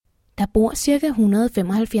Der bor ca.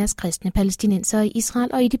 175 kristne palæstinensere i Israel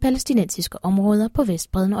og i de palæstinensiske områder på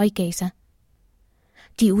Vestbredden og i Gaza.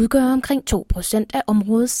 De udgør omkring 2% af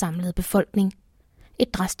områdets samlede befolkning.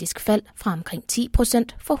 Et drastisk fald fra omkring 10%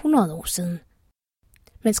 for 100 år siden.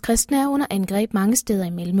 Mens kristne er under angreb mange steder i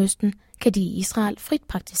Mellemøsten, kan de i Israel frit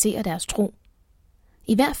praktisere deres tro.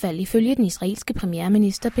 I hvert fald ifølge den israelske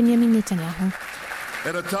premierminister Benjamin Netanyahu.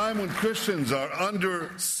 At a time when Christians are under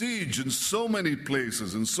siege in so many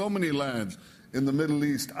places, in so many lands in the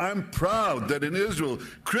Middle East, I'm proud that in Israel,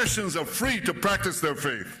 Christians are free to practice their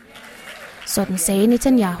faith. Sådan sagde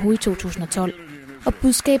Netanyahu i 2012, og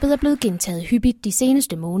budskabet er blevet gentaget hyppigt de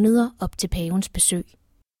seneste måneder op til pavens besøg.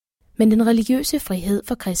 Men den religiøse frihed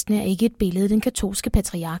for kristne er ikke et billede, den katolske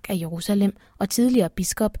patriark af Jerusalem og tidligere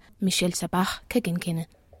biskop Michel Sabah kan genkende.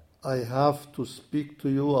 I have to speak to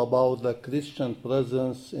you about the Christian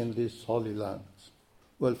presence in this holy land.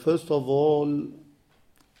 Well, first of all,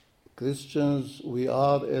 Christians, we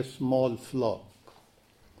are a small flock.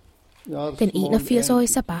 Den 81-årige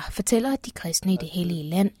Sabah fortæller, at de kristne i det hellige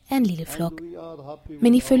land er en lille flok.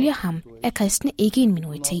 Men ifølge ham er kristne ikke en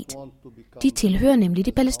minoritet. De tilhører nemlig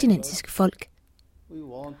det palæstinensiske folk.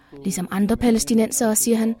 Ligesom andre palæstinensere,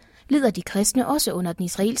 siger han, lider de kristne også under den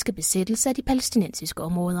israelske besættelse af de palæstinensiske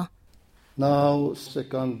områder. Now,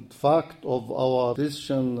 second fact of our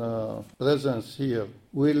Christian presence here,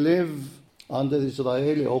 we live under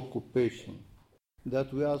Israeli occupation.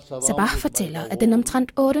 Sabah fortæller, at den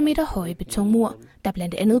omtrent 8 meter høje betonmur, der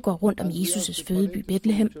blandt andet går rundt om Jesus' fødeby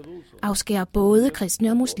Bethlehem, afskærer både kristne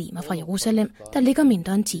og muslimer fra Jerusalem, der ligger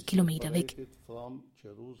mindre end 10 kilometer væk.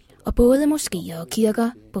 Og både moskéer og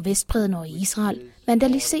kirker på Vestbredden og i Israel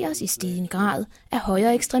vandaliseres i stigende grad af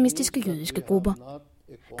højere ekstremistiske jødiske grupper.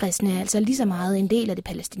 Kristne er altså lige så meget en del af det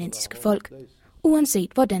palæstinensiske folk,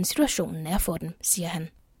 uanset hvordan situationen er for dem, siger han.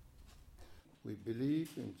 We believe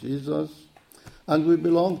in Jesus. And we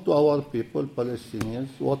belong to our people, Palestinians,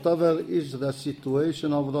 whatever is the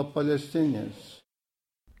situation of the Palestinians.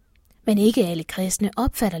 Men ikke alle kristne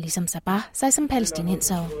opfatter ligesom Sabah sig som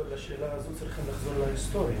palæstinensere.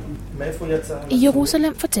 I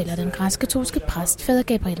Jerusalem fortæller den græsk-katolske præst fader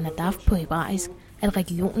Gabriel Nadaf på hebraisk, at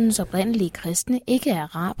regionens oprindelige kristne ikke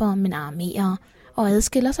er arabere, men aramæere, og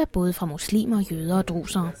adskiller sig både fra muslimer, jøder og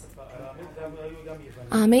drusere.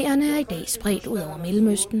 Aramæerne er i dag spredt ud over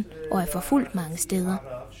Mellemøsten og er forfulgt mange steder.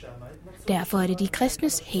 Derfor er det de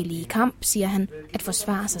kristnes hellige kamp, siger han, at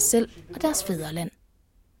forsvare sig selv og deres fædreland.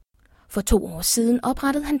 For 2 år siden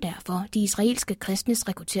oprettede han derfor de israelske kristnes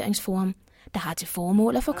rekrutteringsforum, der har til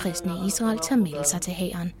formål at få kristne i Israel til at melde sig til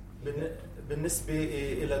hæren.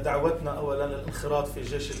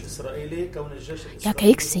 Jeg kan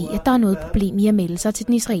ikke se, at der er noget problem i at melde sig til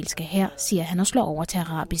den israelske hær, siger han og slår over til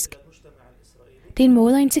arabisk. Det er en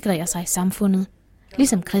måde at integrere sig i samfundet.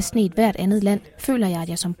 Ligesom kristne i et hvert andet land, føler jeg, at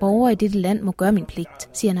jeg som borger i dette land må gøre min pligt,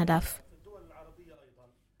 siger Nadaf.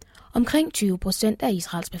 Omkring 20% af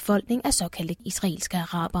Israels befolkning er såkaldte israelske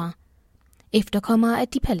arabere. Efterkommere af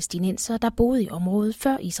de palæstinensere, der boede i området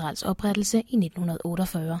før Israels oprettelse i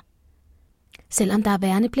 1948. Selvom der er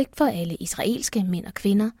værnepligt for alle israelske mænd og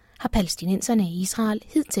kvinder, har palæstinenserne i Israel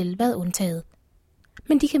hidtil været undtaget.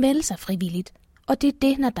 Men de kan vælge sig frivilligt, og det er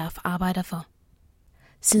det, Nadaf arbejder for.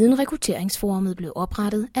 Siden rekrutteringsforummet blev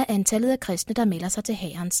oprettet, er antallet af kristne, der melder sig til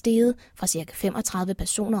hæren, steget fra ca. 35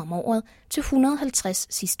 personer om året til 150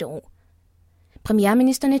 sidste år.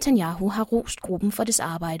 Premierminister Netanyahu har rost gruppen for dets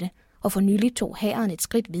arbejde, og for nylig tog hæren et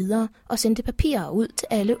skridt videre og sendte papirer ud til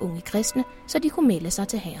alle unge kristne, så de kunne melde sig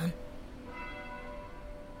til hæren.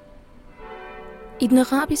 I den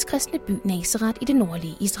arabisk kristne by Nazareth i det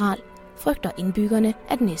nordlige Israel frygter indbyggerne,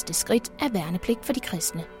 at næste skridt er værnepligt for de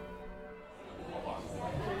kristne.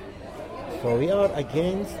 So we are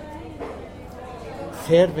against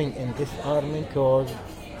serving in this army because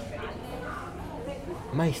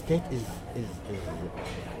my state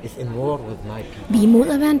is in war with my people. Vi er imod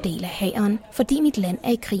at være en del af hæren, fordi mit land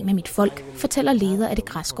er i krig med mit folk, fortæller leder af det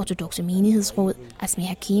græsk-ortodokse menighedsråd, Asmi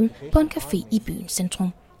Hakim, på en café i byens centrum.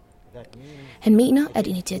 Han mener, at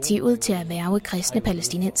initiativet til at hverve kristne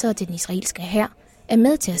palæstinensere til den israelske hær er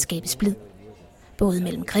med til at skabe splid. Både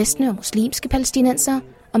mellem kristne og muslimske palæstinensere,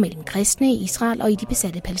 og mellem kristne i Israel og i de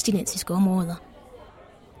besatte palæstinensiske områder.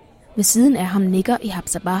 Ved siden af ham nikker Ihab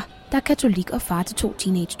Sabah, der er katolik og far til 2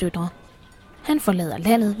 teenage-døtre. Han forlader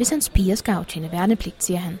landet, hvis hans piger skal aftjene værnepligt,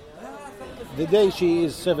 siger han. The day she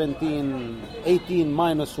is 17, 18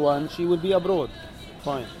 minus 1, she will be abroad.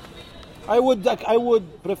 Fine. I would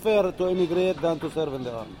prefer to immigrate than to serve in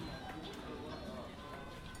the army.